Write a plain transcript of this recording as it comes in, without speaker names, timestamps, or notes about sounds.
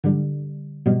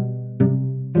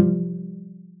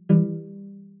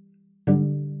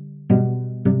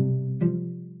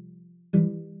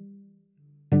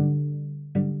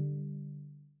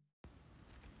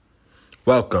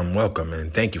Welcome,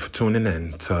 and thank you for tuning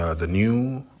in to the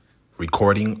new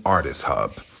Recording Artist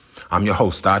Hub. I'm your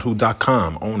host,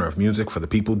 Dotwho.com, owner of Music for the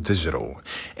People Digital.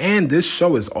 And this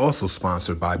show is also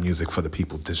sponsored by Music for the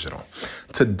People Digital.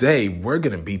 Today, we're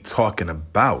going to be talking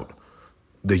about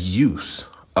the use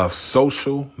of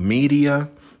social media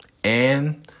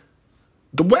and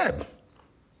the web,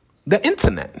 the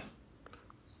internet.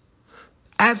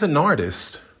 As an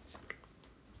artist,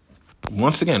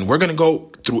 once again, we're going to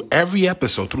go through every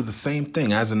episode through the same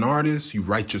thing. As an artist, you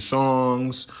write your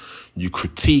songs, you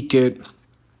critique it,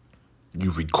 you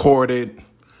record it,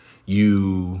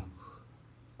 you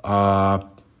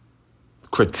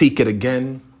critique it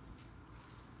again,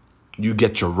 you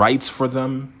get your rights for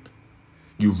them,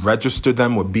 you register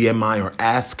them with BMI or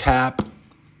ASCAP.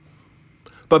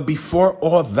 But before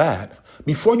all that,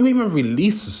 before you even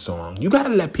release a song, you got to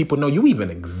let people know you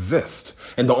even exist.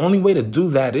 And the only way to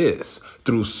do that is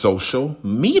through social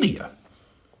media.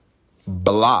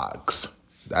 Blogs.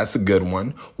 That's a good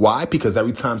one. Why? Because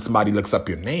every time somebody looks up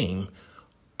your name,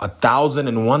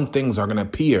 1,001 things are going to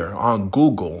appear on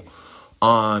Google,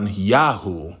 on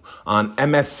Yahoo, on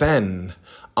MSN,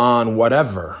 on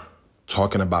whatever,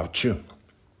 talking about you.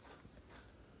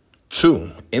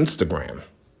 2, Instagram.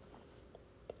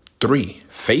 3,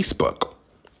 Facebook,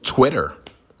 Twitter,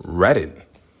 Reddit.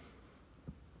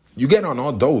 You get on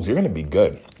all those, you're going to be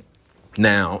good.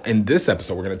 Now, in this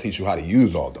episode, we're going to teach you how to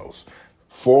use all those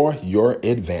for your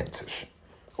advantage,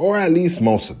 or at least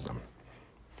most of them,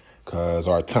 because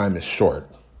our time is short.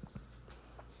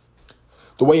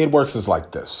 The way it works is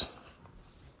like this.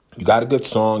 You got a good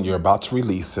song, you're about to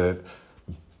release it.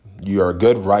 You're a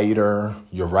good writer,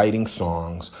 you're writing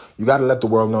songs. You got to let the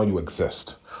world know you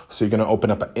exist. So you're going to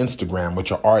open up an Instagram with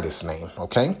your artist name,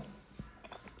 okay?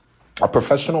 A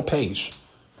professional page.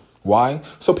 Why?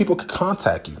 So people could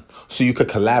contact you, so you could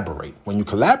collaborate. When you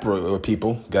collaborate with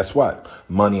people, guess what?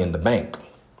 Money in the bank.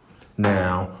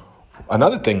 Now,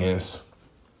 another thing is,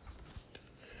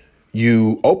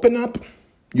 you open up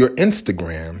your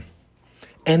Instagram,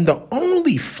 and the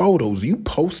only photos you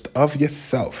post of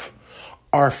yourself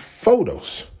are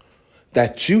photos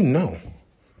that you know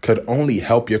could only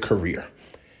help your career.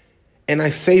 And I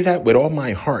say that with all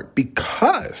my heart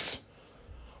because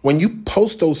when you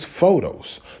post those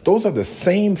photos, those are the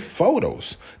same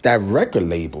photos that record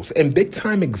labels and big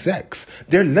time execs,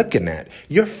 they're looking at.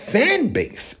 Your fan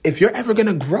base, if you're ever going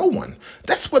to grow one,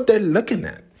 that's what they're looking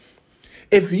at.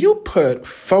 If you put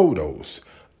photos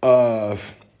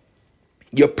of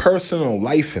your personal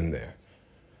life in there,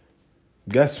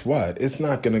 guess what? It's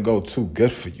not going to go too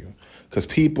good for you because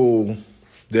people,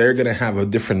 they're going to have a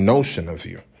different notion of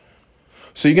you.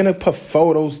 So you're going to put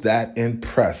photos that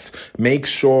impress. Make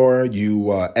sure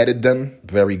you edit them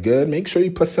very good. Make sure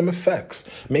you put some effects.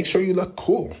 Make sure you look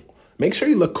cool. Make sure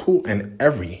you look cool in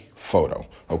every photo,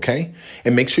 okay?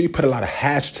 And make sure you put a lot of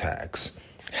hashtags.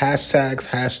 Hashtags,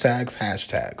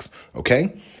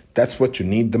 okay? That's what you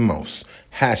need the most.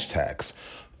 Hashtags.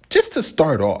 Just to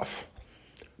start off.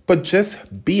 But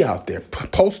just be out there.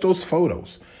 Post those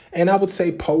photos. And I would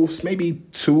say post maybe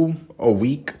 2 a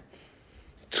week.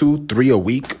 2, 3 a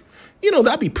week. You know,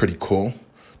 that'd be pretty cool.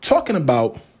 Talking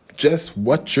about just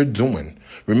what you're doing.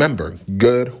 Remember,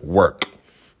 good work.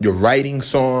 You're writing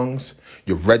songs.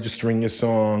 You're registering your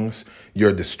songs.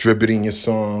 You're distributing your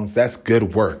songs. That's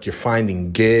good work. You're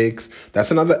finding gigs.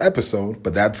 That's another episode,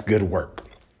 but that's good work.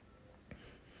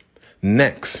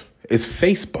 Next is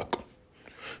Facebook.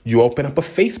 You open up a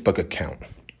Facebook account.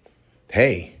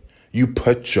 Hey, you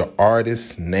put your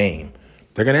artist's name.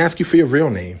 They're going to ask you for your real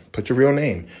name. Put your real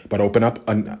name. But open up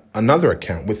another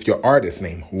account with your artist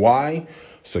name. Why?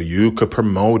 So you could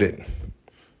promote it.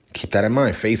 Keep that in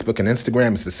mind. Facebook and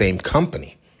Instagram is the same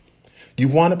company. You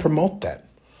want to promote that.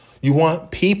 You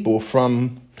want people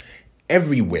from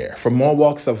everywhere, from all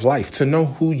walks of life, to know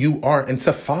who you are and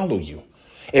to follow you.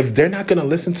 If they're not going to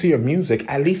listen to your music,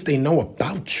 at least they know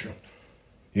about you.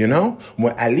 You know?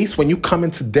 Well, at least when you come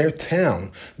into their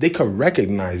town, they could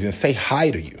recognize you and say hi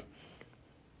to you.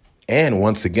 And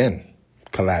once again,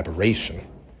 collaboration.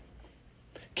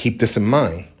 Keep this in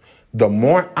mind. The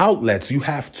more outlets you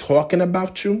have talking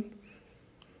about you,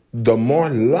 the more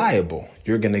liable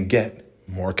you're going to get.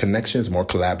 More connections, more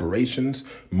collaborations,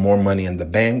 more money in the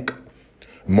bank,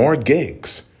 more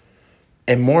gigs.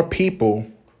 And more people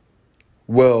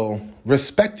will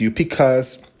respect you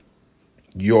because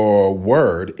your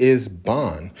word is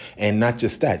bond. And not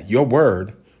just that, your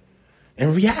word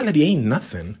in reality ain't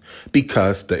nothing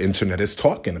because the internet is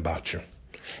talking about you.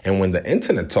 And when the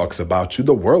internet talks about you,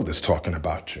 the world is talking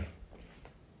about you.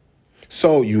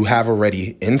 So you have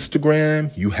already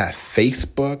Instagram, you have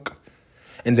Facebook,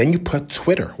 And then you put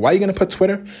Twitter. Why are you going to put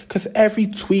Twitter? Because every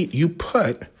tweet you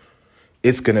put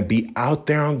is going to be out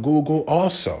there on Google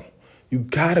also. You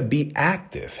got to be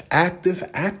active,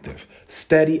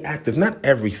 steady, active. Not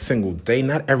every single day,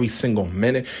 not every single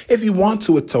minute. If you want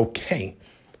to, it's okay.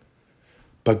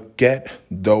 But get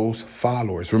those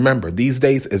followers. Remember, these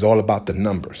days is all about the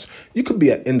numbers. You could be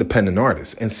an independent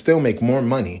artist and still make more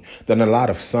money than a lot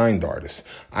of signed artists.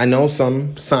 I know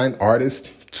some signed artists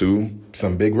to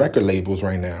some big record labels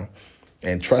right now.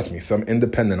 And trust me, some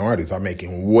independent artists are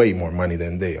making way more money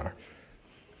than they are.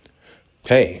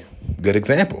 Hey, good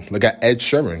example. Look at Ed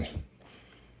Sheeran.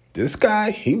 This guy,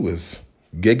 he was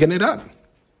gigging it up.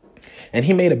 And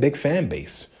he made a big fan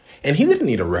base. And he didn't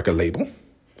need a record label.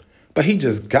 But he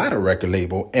just got a record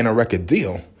label and a record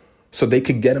deal so they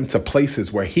could get him to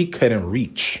places where he couldn't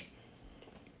reach.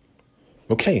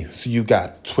 Okay, so you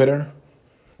got Twitter,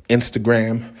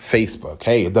 Instagram, Facebook.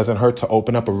 Hey, it doesn't hurt to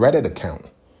open up a Reddit account.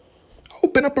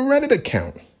 Open up a Reddit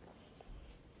account.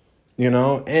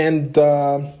 And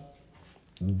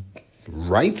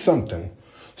write something.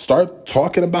 Start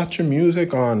talking about your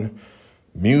music on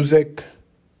music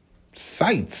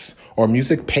sites or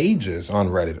music pages on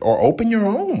Reddit, or open your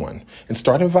own one and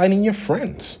start inviting your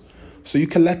friends so you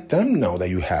can let them know that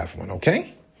you have one,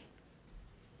 okay?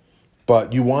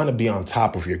 But you want to be on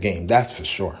top of your game, that's for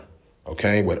sure,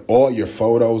 okay? With all your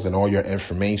photos and all your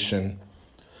information,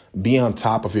 be on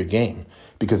top of your game.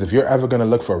 Because if you're ever going to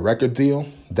look for a record deal,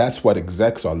 that's what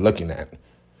execs are looking at.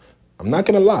 I'm not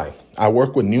going to lie. I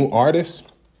work with new artists.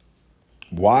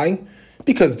 Why?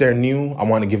 Because they're new. I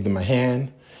want to give them a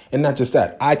hand. And not just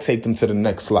that, I take them to the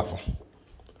next level.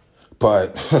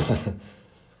 But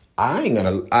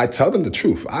I tell them the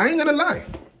truth. I ain't gonna lie.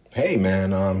 Hey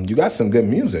man, you got some good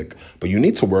music, but you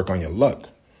need to work on your look.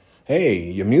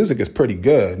 Hey, your music is pretty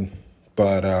good,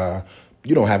 but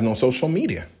you don't have no social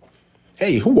media.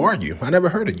 Hey, who are you? I never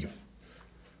heard of you.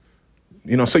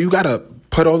 So you gotta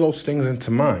put all those things into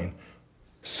mind.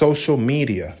 Social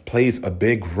media plays a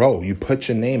big role. You put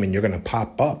your name and you're gonna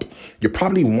pop up. You're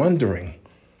probably wondering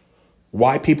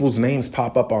why people's names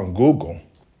pop up on Google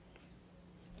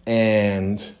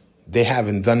and they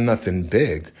haven't done nothing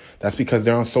big. That's because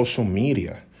they're on social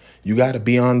media. You got to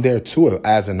be on there too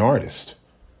as an artist.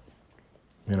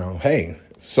 Hey,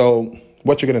 so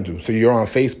what you're going to do? So you're on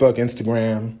Facebook,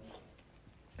 Instagram.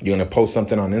 You're going to post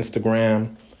something on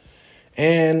Instagram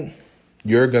and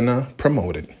you're going to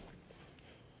promote it.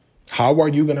 How are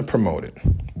you going to promote it?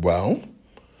 Well,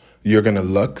 you're going to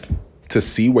look to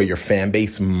see where your fan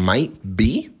base might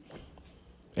be.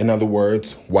 In other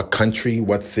words, what country,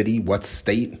 what city, what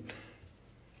state,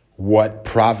 what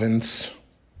province,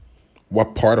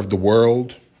 what part of the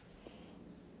world,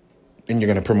 and you're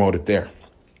going to promote it there.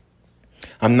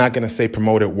 I'm not going to say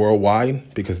promote it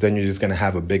worldwide because then you're just going to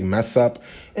have a big mess up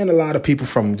and a lot of people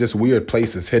from just weird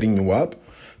places hitting you up.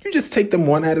 You just take them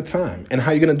one at a time. And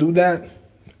how are you going to do that?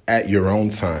 At your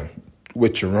own time,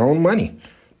 with your own money.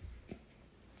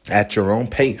 At your own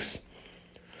pace.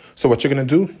 So what you're going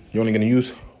to do, you're only going to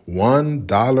use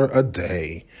 $1 a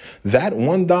day. That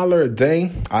 $1 a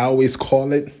day, I always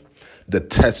call it the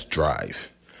test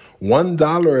drive.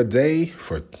 $1 a day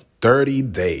for 30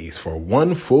 days, for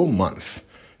 1 full month,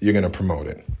 you're going to promote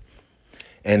it.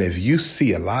 And if you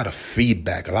see a lot of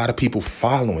feedback, a lot of people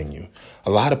following you, a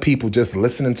lot of people just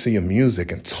listening to your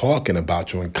music and talking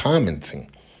about you and commenting,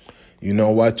 you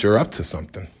know what? You're up to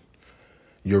something.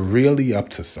 You're really up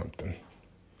to something.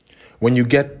 When you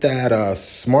get that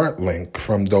smart link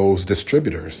from those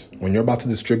distributors, when you're about to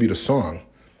distribute a song,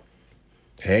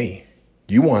 hey,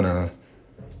 you want to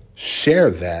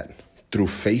share that through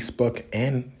Facebook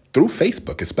and through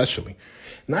Facebook especially.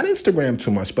 Not Instagram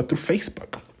too much, but through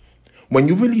Facebook. When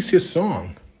you release your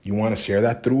song, you want to share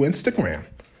that through Instagram.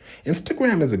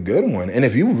 Instagram is a good one. And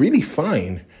if you really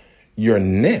find your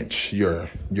niche, your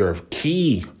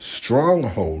key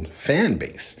stronghold fan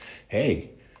base,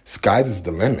 hey, sky's is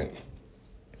the limit.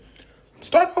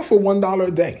 Start off with $1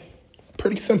 a day.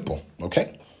 Pretty simple,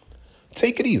 okay?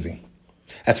 Take it easy.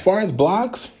 As far as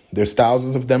blogs, there's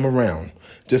thousands of them around.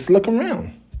 Just look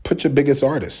around. Put your biggest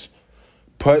artist.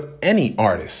 Put any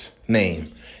artist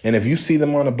name. And if you see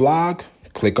them on a blog,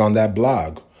 click on that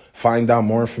blog. Find out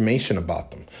more information about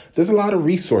them. There's a lot of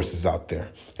resources out there.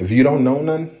 If you don't know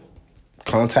none,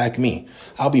 contact me.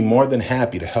 I'll be more than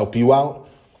happy to help you out.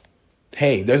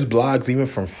 Hey, there's blogs even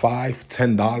from $5,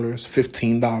 $10,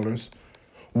 $15.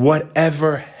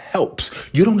 Whatever helps.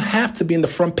 You don't have to be in the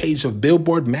front page of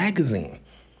Billboard magazine.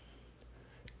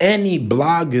 Any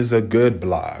blog is a good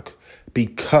blog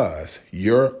because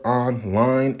you're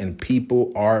online and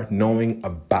people are knowing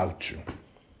about you.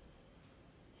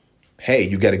 Hey,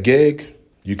 you get a gig,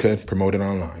 you could promote it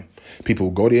online. People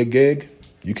will go to your gig.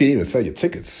 You can even sell your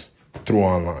tickets through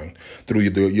online, through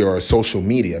your social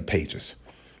media pages.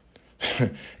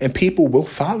 And people will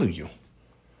follow you.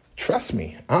 Trust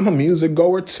me, I'm a music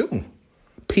goer too.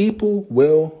 People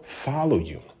will follow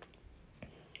you.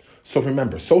 So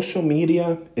remember, social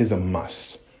media is a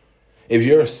must. If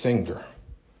you're a singer,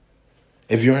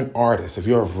 if you're an artist, if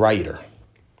you're a writer,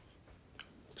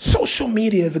 social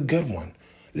media is a good one.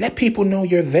 Let people know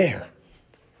you're there.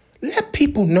 Let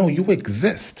people know you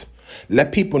exist.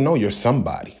 Let people know you're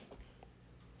somebody.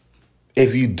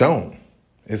 If you don't,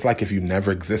 it's like if you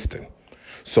never existed.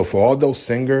 So for all those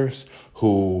singers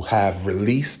who have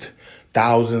released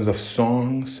thousands of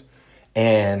songs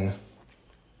and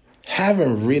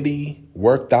haven't really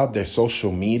worked out their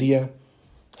social media,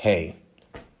 hey,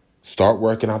 start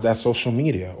working out that social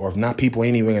media. Or if not, people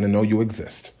ain't even going to know you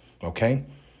exist, okay?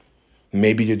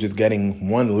 Maybe you're just getting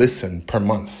one listen per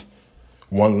month,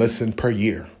 one listen per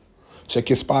year. Check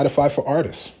your Spotify for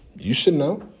artists. You should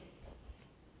know.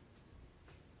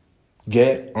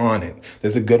 Get on it.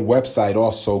 There's a good website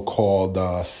also called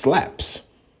Slaps.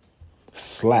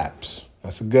 Slaps.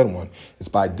 That's a good one. It's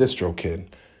by DistroKid.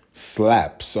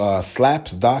 Slaps.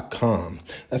 Slaps.com.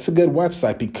 That's a good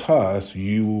website because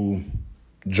you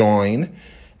join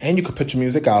and you can put your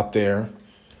music out there.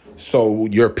 So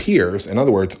your peers, in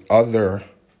other words, other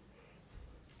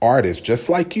artists just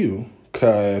like you,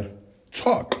 could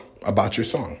talk about your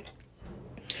song.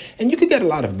 And you could get a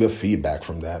lot of good feedback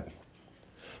from that.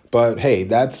 But hey,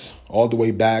 that's all the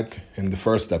way back in the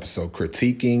first episode,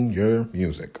 critiquing your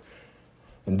music.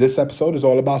 And this episode is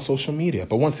all about social media.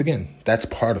 But once again, that's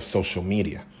part of social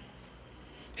media.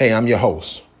 Hey, I'm your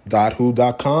host,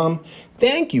 .who.com.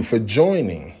 Thank you for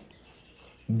joining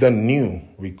the new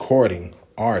recording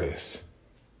artist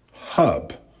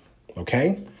hub.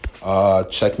 Okay?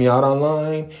 Check me out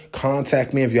online.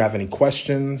 Contact me if you have any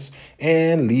questions.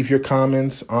 And leave your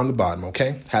comments on the bottom,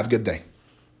 okay? Have a good day.